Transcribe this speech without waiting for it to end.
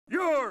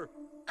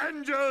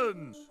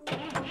Engines!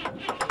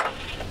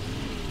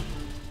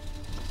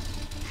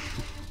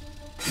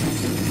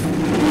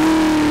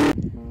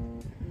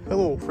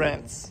 Hello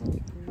friends,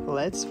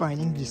 let's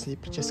finding Disney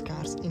purchase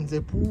cars in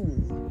the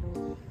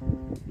pool.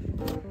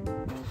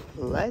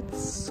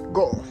 Let's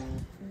go!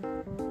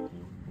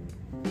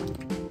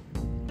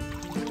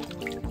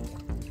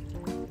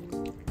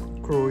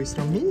 Cruz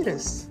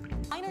Ramirez.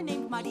 Miner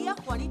named Maria,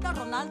 Juanita,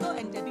 Ronaldo,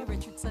 and Debbie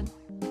Richardson.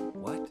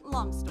 What?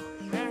 Long story.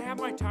 May I have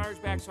my tires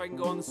back so I can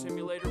go on the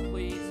simulator,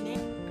 please?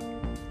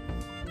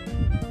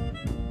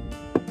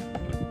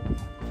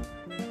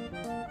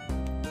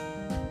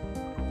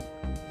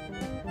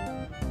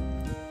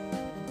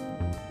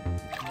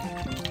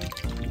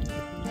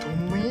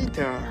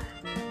 Tomato.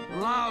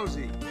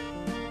 Lousy.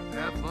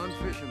 Have fun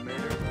fishing,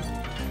 Mater.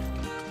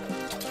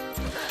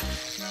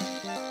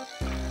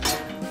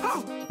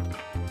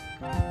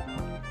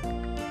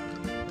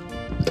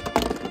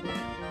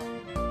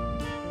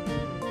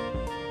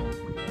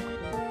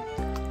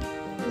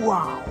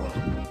 Wow!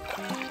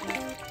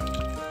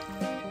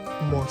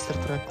 Monster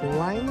truck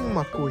line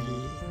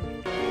McQueen.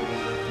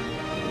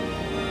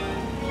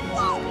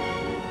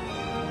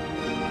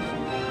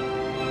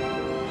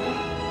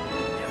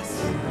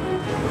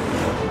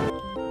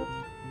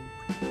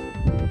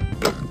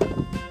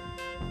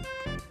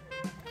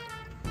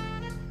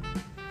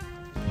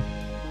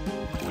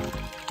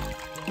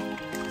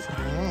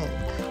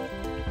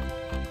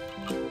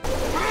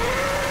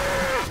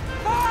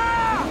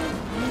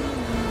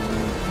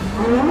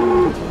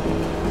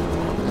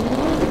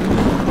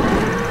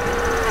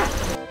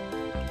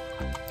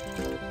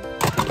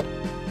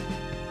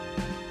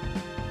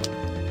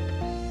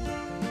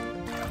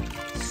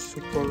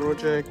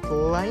 Project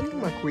Line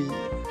McQueen.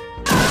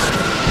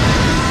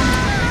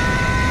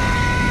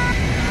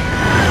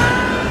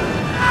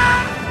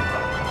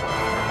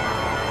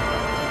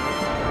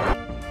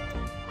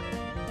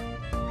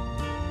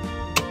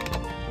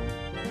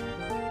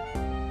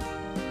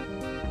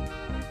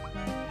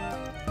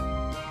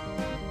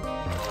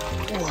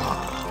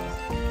 Wow!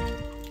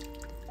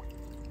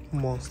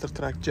 Monster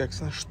Truck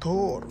Jackson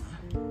Storm.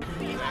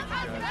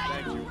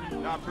 Thank you,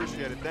 I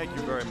appreciate it. Thank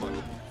you very much.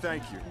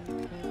 Thank you.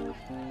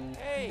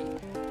 Hey,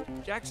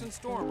 Jackson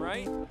Storm,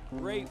 right?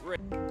 Great.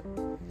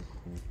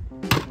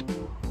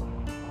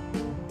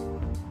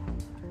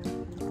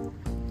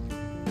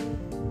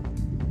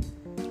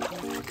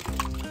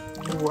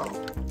 Wow!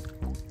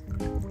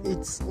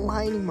 It's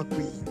Lightning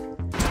McQueen.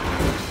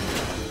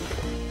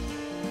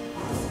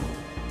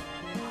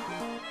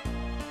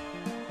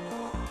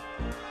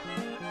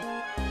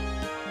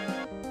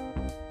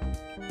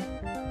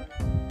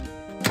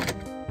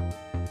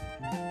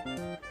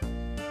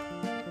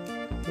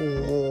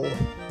 Oh,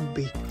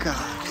 big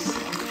cars.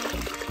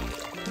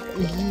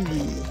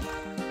 Eevee.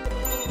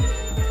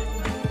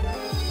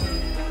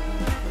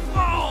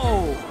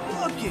 Oh,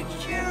 look at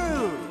you!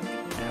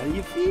 How do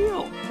you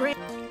feel? Great.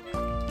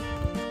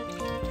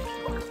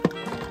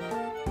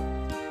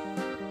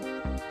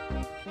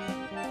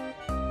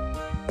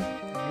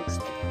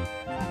 Next.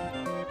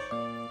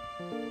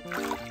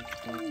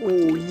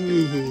 Oh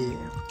yeah,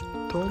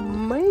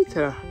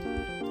 Tomato.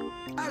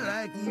 I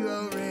like you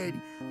already.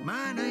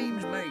 My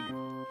name's Mater.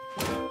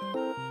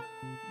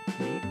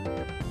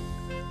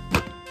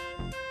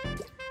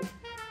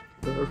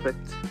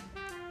 Perfect.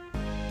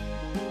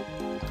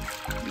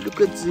 Look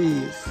at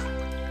this.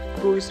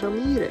 Cruz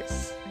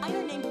Ramirez.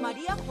 Miner named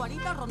Maria,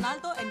 Juanita,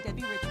 Ronaldo, and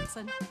Debbie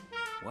Richardson.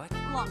 What?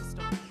 Long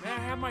story. May I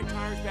have my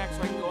tires back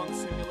so I can go on the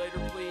simulator,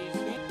 please?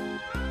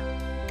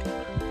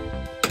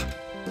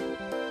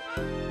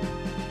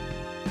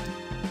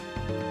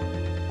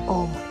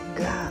 Oh my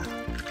god,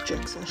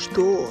 Jackson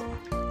Storm.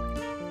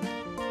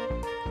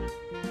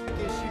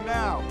 Is she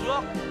now?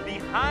 Look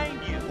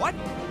behind you. What?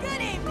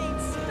 Good evening,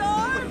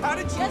 Storm. How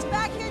did you... Just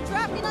back here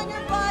dropping on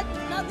your butt.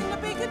 Nothing to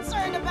be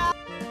concerned about.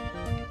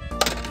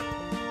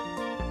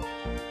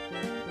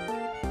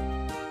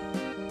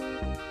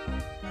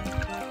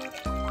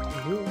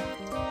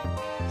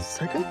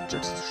 Second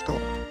Jackson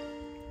Storm.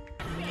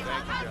 Thank you,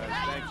 guys.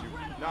 Thank you.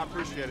 No, I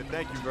appreciate it.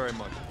 Thank you very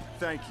much.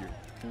 Thank you.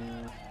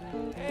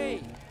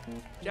 Hey,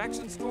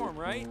 Jackson Storm,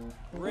 right?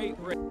 Great.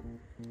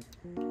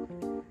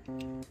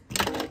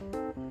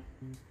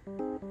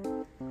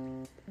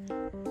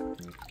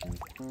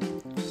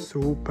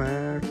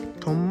 Super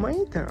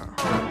Tomato.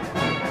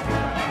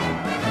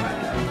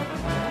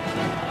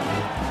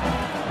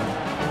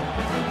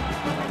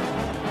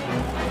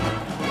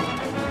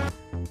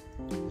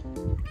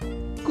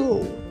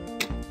 Go.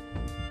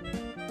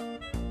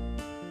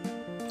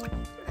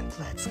 And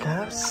let's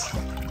cars.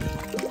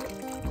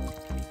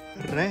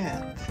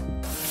 Red.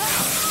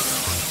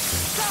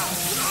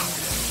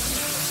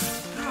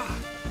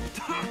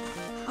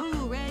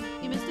 Oh, Red,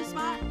 you missed a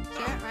spot?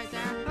 Sure, right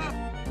there.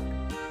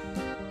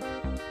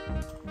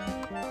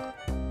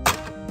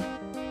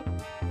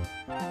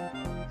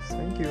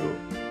 Thank you.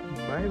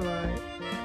 Bye bye.